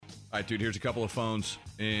All right, dude, here's a couple of phones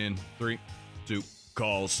in 3, 2,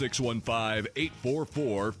 call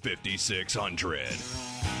 615-844-5600.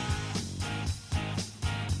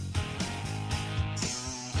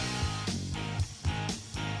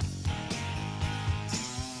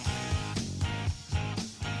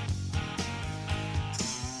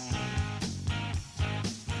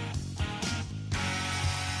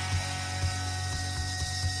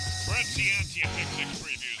 Brett Ciancia, Pick Six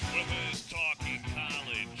Previews with us, talking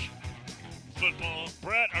college football.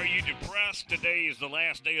 Brett, are you depressed? Today is the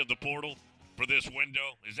last day of the portal for this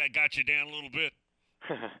window. Has that got you down a little bit?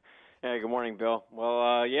 Hey, good morning, Bill.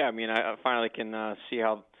 Well, yeah, I mean, I finally can see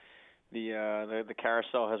how the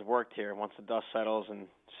carousel has worked here once the dust settles and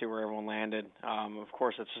see where everyone landed. Of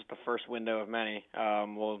course, it's just the first window of many.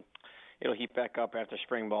 It'll heat back up after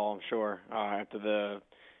spring ball, I'm sure, after the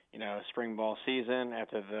spring ball season,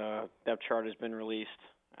 after the depth chart has been released.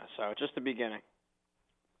 So just the beginning.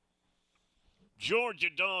 Georgia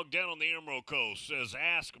Dog down on the Emerald Coast says,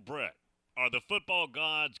 ask Brett, are the football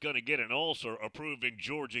gods going to get an ulcer approving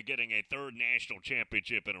Georgia getting a third national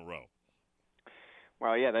championship in a row?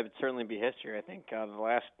 Well, yeah, that would certainly be history. I think the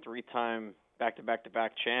last three-time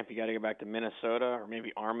back-to-back-to-back champ, you got to go back to Minnesota or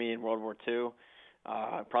maybe Army in World War II.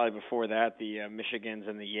 Probably before that, the Michigans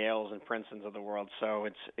and the Yales and Princetons of the world. So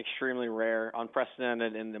it's extremely rare,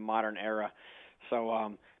 unprecedented in the modern era.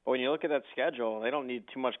 So, but when you look at that schedule, they don't need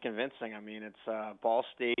too much convincing. I mean, it's Ball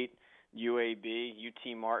State, UAB,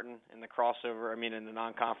 UT Martin in the crossover. I mean, in the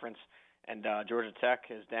non-conference, and Georgia Tech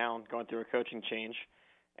is down, going through a coaching change.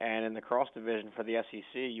 And in the cross division for the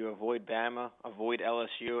SEC, you avoid Bama, avoid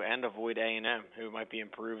LSU, and avoid A&M, who might be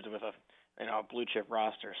improved with a blue chip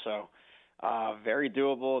roster. So. Very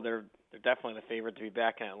doable. They're definitely the favorite to be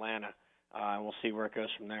back in Atlanta, and we'll see where it goes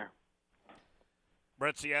from there.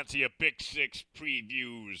 Brett Ciancia, Pick Six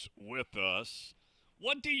Previews with us.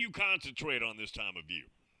 What do you concentrate on this time of year?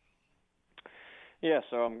 Yeah,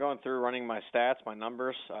 so I'm going through running my stats, my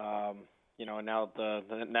numbers. Now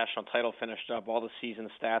the national title finished up, all the season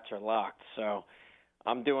stats are locked. So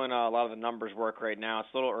I'm doing a lot of the numbers work right now.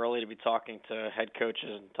 It's a little early to be talking to head coaches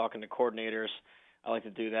and talking to coordinators. I like to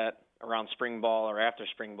do that around spring ball or after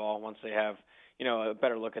spring ball once they have, a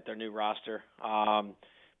better look at their new roster.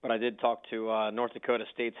 But I did talk to North Dakota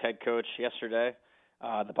State's head coach yesterday,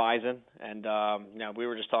 the Bison, and we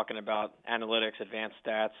were just talking about analytics, advanced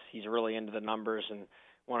stats. He's really into the numbers and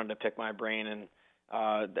wanted to pick my brain and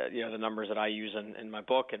the numbers that I use in my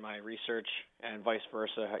book and my research, and vice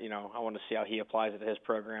versa. I want to see how he applies it to his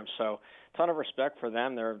program. So, a ton of respect for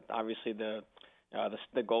them. They're obviously the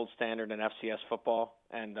gold standard in FCS football,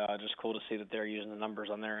 and just cool to see that they're using the numbers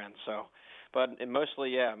on their end. So, but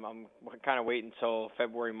mostly, I'm kind of waiting until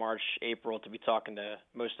February, March, April to be talking to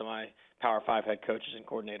most of my Power 5 head coaches and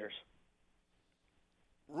coordinators.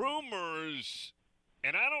 Rumors,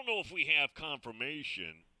 and I don't know if we have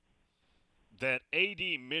confirmation, that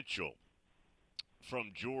A.D. Mitchell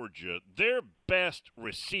from Georgia, their best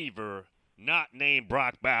receiver, not named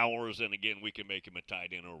Brock Bowers, and again, we can make him a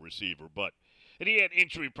tight end or receiver, and he had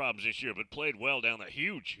injury problems this year, but played well down that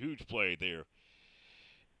huge play there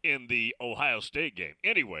in the Ohio State game.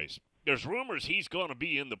 Anyways, there's rumors he's going to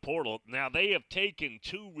be in the portal. Now, they have taken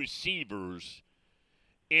two receivers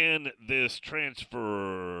in this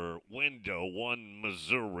transfer window, one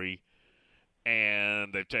Missouri,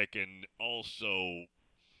 and they've taken also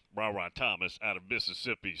Ra Thomas out of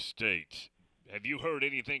Mississippi State. Have you heard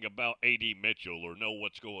anything about A.D. Mitchell or know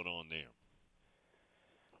what's going on there?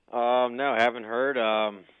 No, I haven't heard.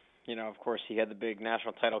 Of course, he had the big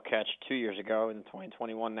national title catch 2 years ago in the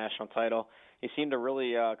 2021 national title. He seemed to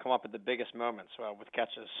really come up at the biggest moments with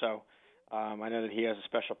catches. So I know that he has a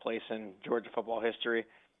special place in Georgia football history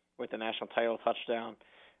with the national title touchdown.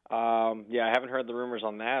 I haven't heard the rumors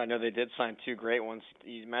on that. I know they did sign two great ones.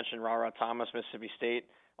 You mentioned Ra Thomas, Mississippi State.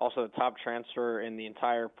 Also, the top transfer in the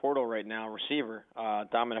entire portal right now, receiver,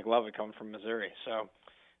 Dominic Lovett, coming from Missouri. So,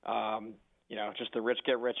 just the rich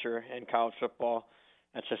get richer in college football.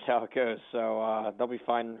 That's just how it goes. So they'll be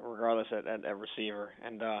fine regardless at receiver.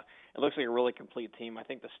 And it looks like a really complete team. I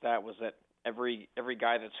think the stat was that every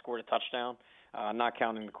guy that scored a touchdown, not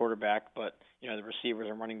counting the quarterback, but the receivers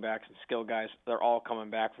and running backs and skill guys, they're all coming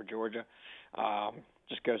back for Georgia.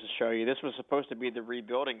 Just goes to show you this was supposed to be the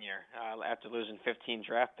rebuilding year after losing 15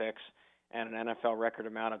 draft picks and an NFL record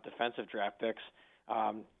amount of defensive draft picks.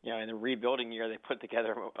 In the rebuilding year, they put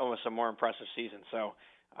together almost a more impressive season. So,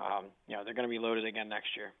 they're going to be loaded again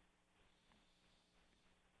next year.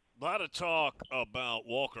 A lot of talk about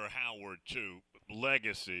Walker Howard, too.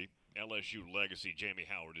 Legacy, LSU legacy, Jamie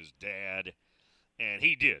Howard, his dad. And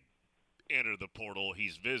he did enter the portal.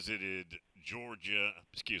 He's visited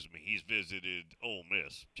he's visited Ole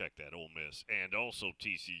Miss. Check that, Ole Miss, and also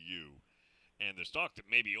TCU. And there's talk that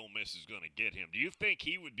maybe Ole Miss is going to get him. Do you think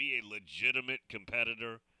he would be a legitimate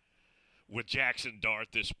competitor with Jackson Dart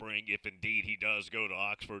this spring if indeed he does go to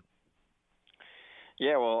Oxford?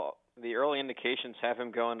 Yeah, well, the early indications have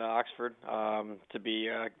him going to Oxford to be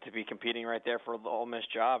competing right there for the Ole Miss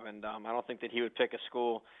job, and I don't think that he would pick a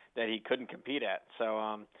school that he couldn't compete at. So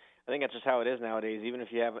I think that's just how it is nowadays. Even if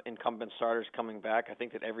you have incumbent starters coming back, I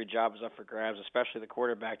think that every job is up for grabs, especially the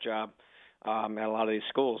quarterback job at a lot of these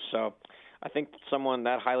schools. So I think someone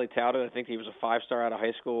that highly touted, I think he was a 5-star out of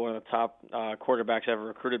high school, one of the top quarterbacks ever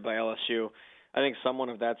recruited by LSU. I think someone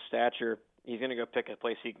of that stature, he's going to go pick a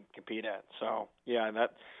place he can compete at. So, yeah,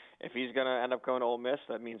 that if he's going to end up going to Ole Miss,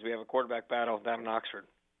 that means we have a quarterback battle down in Oxford.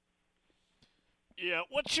 Yeah,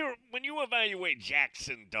 when you evaluate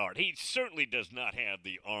Jackson Dart, he certainly does not have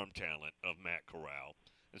the arm talent of Matt Corral.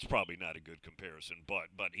 It's probably not a good comparison,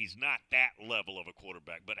 but he's not that level of a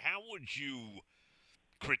quarterback. But how would you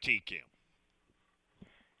critique him?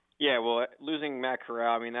 Yeah, well, losing Matt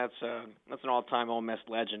Corral, I mean, that's an all-time Ole Miss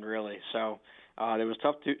legend, really. So there was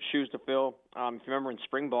tough shoes to fill. If you remember in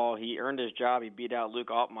spring ball, he earned his job. He beat out Luke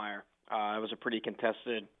Altmaier. It was a pretty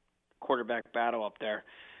contested quarterback battle up there.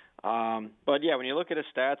 But, yeah, when you look at his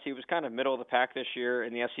stats, he was kind of middle of the pack this year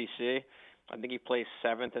in the SEC. I think he placed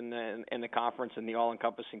 7th in the conference in the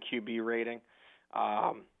all-encompassing QB rating.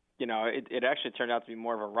 It actually turned out to be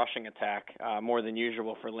more of a rushing attack, more than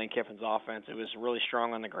usual for Lane Kiffin's offense. It was really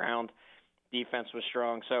strong on the ground. Defense was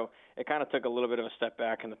strong. So it kind of took a little bit of a step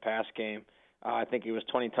back in the pass game. I think he was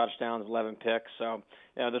 20 touchdowns, 11 picks. So,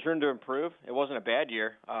 there's room to improve. It wasn't a bad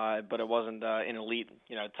year, but it wasn't an elite,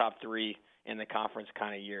 top 3 in the conference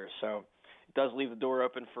kind of year. So it does leave the door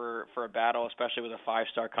open for a battle, especially with a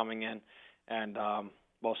 5-star coming in. And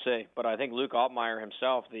we'll see. But I think Luke Altmaier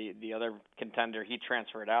himself, the other contender, he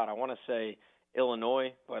transferred out. I want to say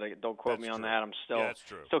Illinois, but don't quote me on that. I'm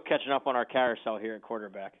still catching up on our carousel here at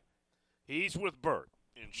quarterback. He's with Bert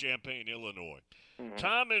in Champaign, Illinois. Mm-hmm.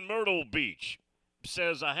 Tom in Myrtle Beach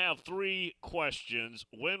says, I have 3 questions.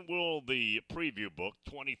 When will the preview book,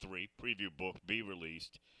 23 preview book, be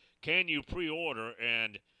released? Can you pre-order?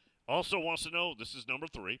 And also wants to know, this is number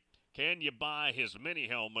 3, can you buy his mini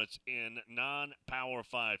helmets in non-Power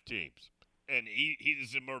 5 teams? And he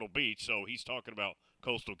is in Myrtle Beach, so he's talking about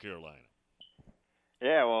Coastal Carolina.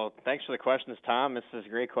 Yeah, well, thanks for the questions, Tom. This is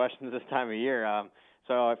great questions this time of year.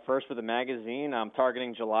 So first for the magazine, I'm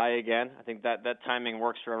targeting July again. I think that timing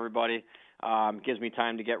works for everybody. Gives me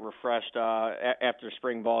time to get refreshed after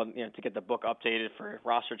spring ball, to get the book updated for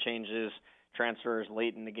roster changes, transfers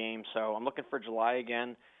late in the game. So I'm looking for July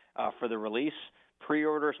again for the release.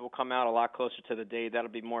 Pre-orders will come out a lot closer to the date.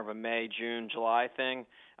 That'll be more of a May, June, July thing.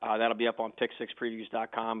 That'll be up on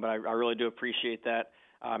pick6previews.com, but I really do appreciate that.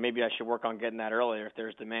 Maybe I should work on getting that earlier if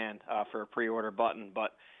there's demand for a pre-order button,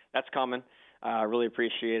 but that's coming. I really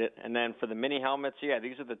appreciate it. And then for the mini helmets, yeah,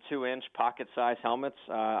 these are the 2-inch pocket-size helmets.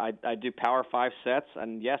 I do Power 5 sets,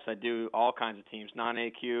 and yes, I do all kinds of teams,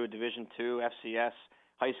 non-AQ, Division II, FCS,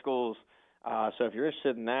 high schools. So if you're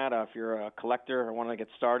interested in that, if you're a collector or want to get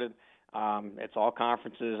started, it's all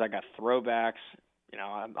conferences. I got throwbacks.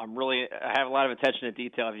 I have a lot of attention to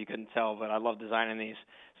detail if you couldn't tell, but I love designing these.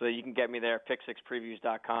 So you can get me there,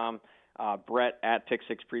 pick6previews.com, Brett at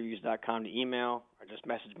pick6previews.com to email, or just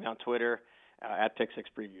message me on Twitter at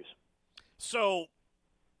pick6previews. So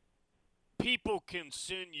people can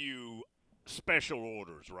send you special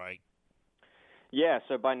orders, right? Yeah,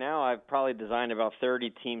 so by now I've probably designed about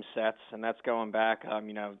 30 team sets, and that's going back,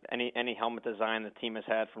 any helmet design the team has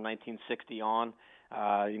had from 1960 on,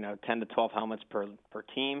 10 to 12 helmets per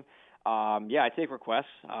team. I take requests.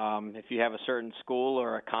 If you have a certain school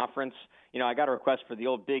or a conference, I got a request for the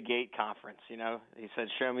old Big 8 conference, He said,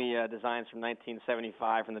 show me designs from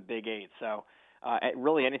 1975 from the Big 8. So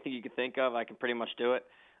really anything you can think of, I can pretty much do it.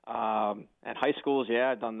 At high schools,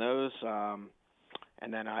 I've done those.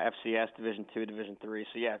 And then FCS, Division II, Division III.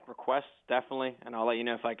 So, requests, definitely, and I'll let you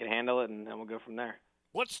know if I can handle it, and then we'll go from there.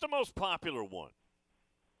 What's the most popular one?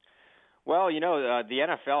 Well,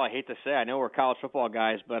 the NFL, I hate to say, I know we're college football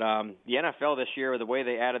guys, but the NFL this year, the way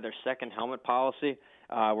they added their second helmet policy,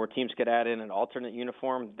 where teams could add in an alternate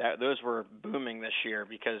uniform, those were booming this year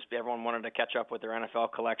because everyone wanted to catch up with their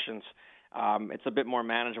NFL collections. It's a bit more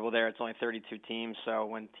manageable there. It's only 32 teams, so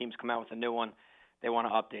when teams come out with a new one, they want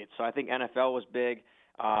to update. So I think NFL was big.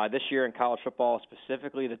 This year in college football,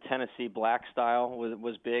 specifically the Tennessee black style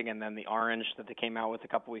was big, and then the orange that they came out with a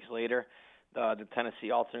couple weeks later. The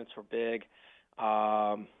Tennessee alternates were big.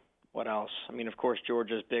 What else? I mean, of course,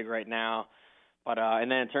 Georgia's big right now. But and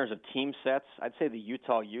then in terms of team sets, I'd say the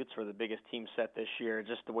Utah Utes were the biggest team set this year.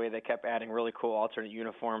 Just the way they kept adding really cool alternate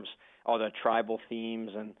uniforms, all the tribal themes,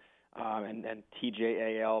 and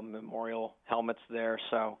TJAL memorial helmets there.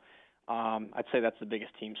 So I'd say that's the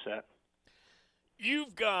biggest team set.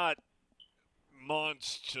 You've got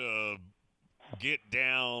months to get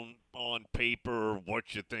down on paper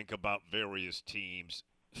what you think about various teams.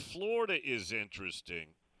 Florida is interesting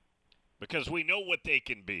because we know what they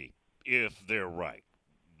can be if they're right.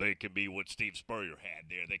 They can be what Steve Spurrier had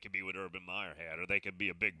there. They can be what Urban Meyer had, or they can be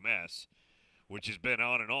a big mess, which has been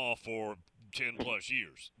on and off for 10-plus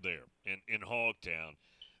years there in Hogtown.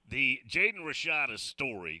 The Jaden Rashada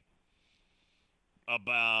story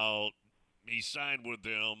about he signed with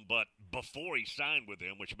them, but before he signed with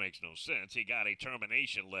them, which makes no sense, he got a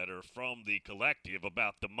termination letter from the collective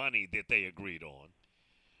about the money that they agreed on.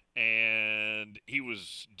 And he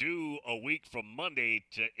was due a week from Monday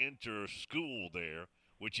to enter school there,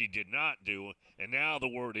 which he did not do. And now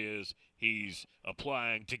the word is he's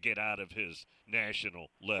applying to get out of his national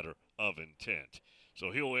letter of intent.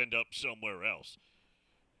 So he'll end up somewhere else.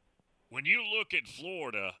 When you look at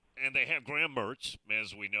Florida, and they have Graham Mertz,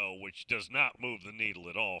 as we know, which does not move the needle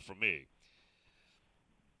at all for me,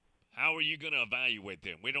 how are you going to evaluate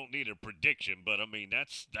them? We don't need a prediction, but, I mean,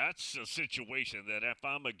 that's a situation that if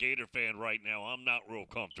I'm a Gator fan right now, I'm not real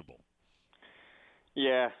comfortable.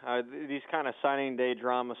 Yeah, these kind of signing day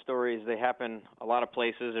drama stories, they happen a lot of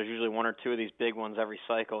places. There's usually one or two of these big ones every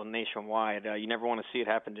cycle nationwide. You never want to see it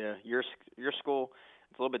happen to your school.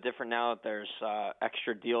 It's a little bit different now that there's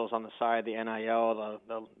extra deals on the side, the NIL,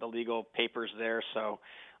 the legal papers there. So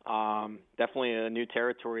definitely a new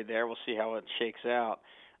territory there. We'll see how it shakes out.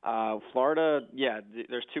 Florida,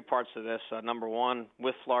 there's two parts to this. Number one,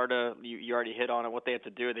 with Florida, you already hit on it. What they have to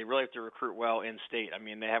do, they really have to recruit well in state. I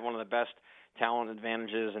mean, they have one of the best talent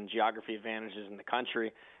advantages and geography advantages in the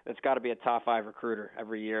country. It's got to be a top 5 recruiter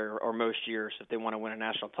every year or most years if they want to win a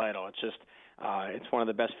national title. It's just it's one of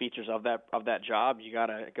the best features of that job. You got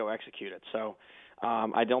to go execute it. So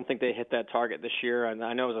I don't think they hit that target this year. And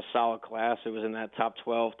I know it was a solid class. It was in that top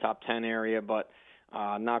 12, top 10 area, but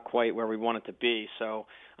not quite where we want it to be. So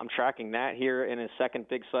I'm tracking that here in his second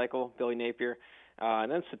big cycle, Billy Napier.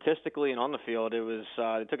 And then statistically and on the field,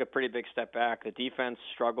 it took a pretty big step back. The defense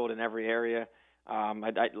struggled in every area.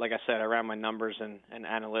 Like I said, I ran my numbers and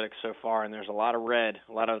analytics so far, and there's a lot of red,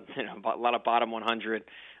 a lot of bottom 100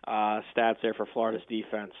 stats there for Florida's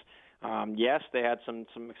defense. Yes, they had some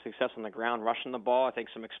success on the ground rushing the ball. I think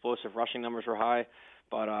some explosive rushing numbers were high,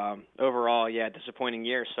 but overall, disappointing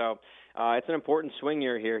year. So it's an important swing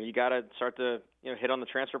year here. You got to start to hit on the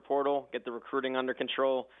transfer portal, get the recruiting under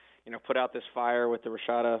control. Put out this fire with the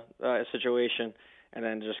Rashada situation, and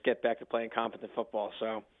then just get back to playing competent football.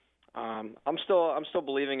 So I'm still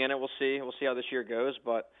believing in it. We'll see how this year goes,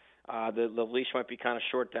 but the leash might be kind of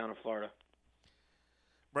short down in Florida.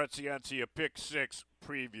 Brett Ciancia, Pick 6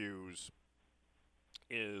 Previews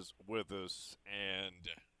is with us, and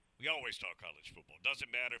we always talk college football.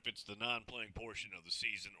 Doesn't matter if it's the non-playing portion of the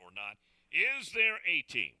season or not. Is there a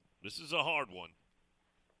team? This is a hard one.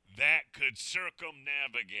 That could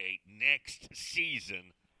circumnavigate next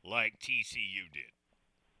season like TCU did?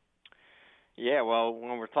 Yeah, well,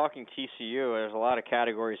 when we're talking TCU, there's a lot of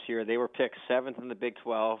categories here. They were picked 7th in the Big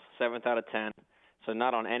 12, 7th out of 10, so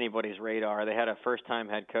not on anybody's radar. They had a first-time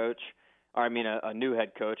head coach, or a new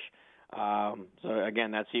head coach. So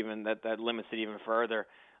again, that limits it even further.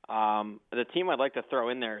 The team I'd like to throw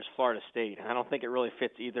in there is Florida State. And I don't think it really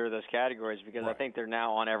fits either of those categories because I think they're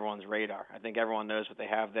now on everyone's radar. I think everyone knows what they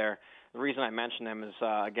have there. The reason I mention them is,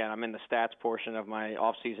 again, I'm in the stats portion of my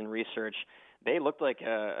off-season research. They looked like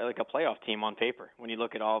a playoff team on paper. When you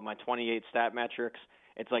look at all of my 28 stat metrics,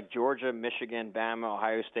 it's like Georgia, Michigan, Bama,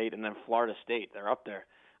 Ohio State, and then Florida State. They're up there.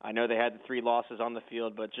 I know they had the 3 losses on the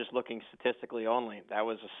field, but just looking statistically only, that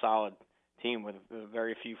was a solid team with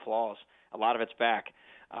very few flaws. A lot of it's back.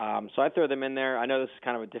 So I throw them in there. I know this is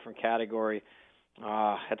kind of a different category.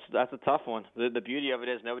 That's a tough one. The beauty of it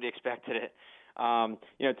is nobody expected it.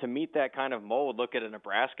 To meet that kind of mold, look at a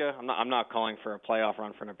Nebraska. I'm not calling for a playoff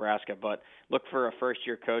run for Nebraska, but look for a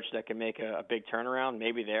first-year coach that can make a big turnaround.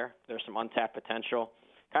 Maybe there's some untapped potential.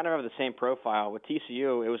 Kind of have the same profile. With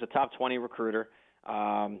TCU, it was a top 20 recruiter.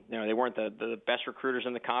 They weren't the best recruiters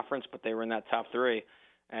in the conference, but they were in that top 3.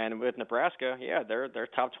 And with Nebraska, they're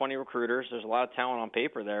top 20 recruiters. There's a lot of talent on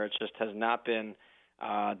paper there. It just has not been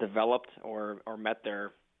developed or met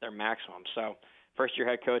their maximum. So first-year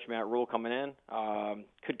head coach Matt Rule coming in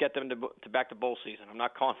could get them to back to bowl season. I'm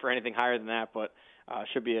not calling for anything higher than that, but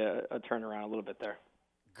should be a turnaround a little bit there.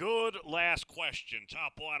 Good last question.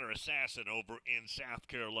 Topwater Assassin over in South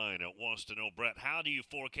Carolina wants to know, Brett, how do you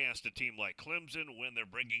forecast a team like Clemson when they're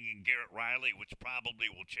bringing in Garrett Riley, which probably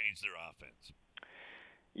will change their offense?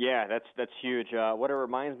 Yeah, that's huge. What it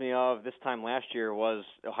reminds me of this time last year was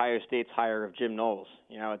Ohio State's hire of Jim Knowles.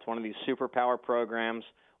 You know, it's one of these superpower programs.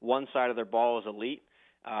 One side of their ball is elite,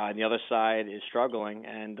 and the other side is struggling.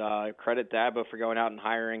 And credit Dabo for going out and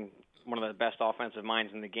hiring one of the best offensive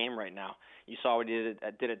minds in the game right now. You saw what he did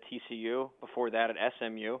at TCU. Before that, at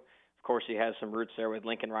SMU. Of course, he has some roots there with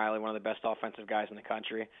Lincoln Riley, one of the best offensive guys in the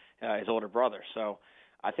country, his older brother. So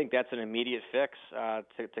I think that's an immediate fix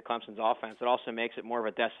to Clemson's offense. It also makes it more of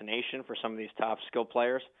a destination for some of these top skill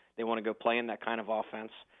players. They want to go play in that kind of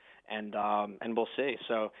offense, and we'll see.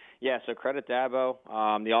 So so credit Dabo.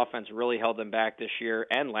 The offense really held them back this year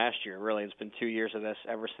and last year. Really, it's been 2 years of this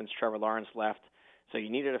ever since Trevor Lawrence left. So you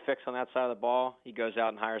needed a fix on that side of the ball. He goes out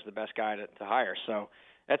and hires the best guy to hire. So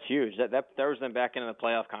that's huge. That throws them back into the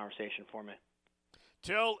playoff conversation for me.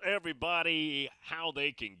 Tell everybody how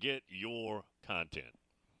they can get your content.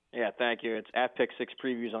 Yeah, thank you. It's at Pick Six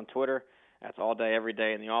Previews on Twitter. That's all day, every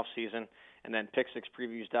day in the off season, and then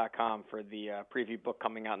pick6previews.com for the preview book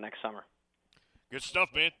coming out next summer. Good stuff,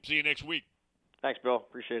 man. See you next week. Thanks, Bill.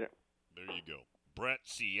 Appreciate it. There you go. Brett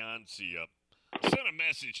Ciancia sent a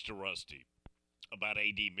message to Rusty about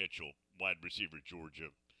A.D. Mitchell, wide receiver, Georgia,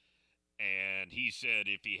 and he said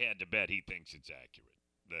if he had to bet, he thinks it's accurate,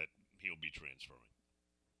 that he'll be transferring.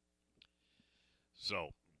 So,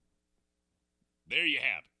 there you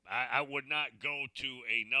have it. I would not go to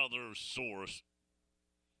another source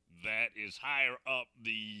that is higher up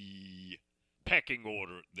the pecking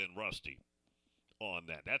order than Rusty on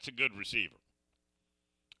that. That's a good receiver.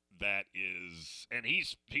 That is, and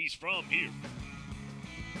he's from here.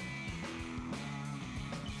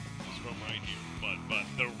 He's from right here. But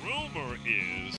the rumor is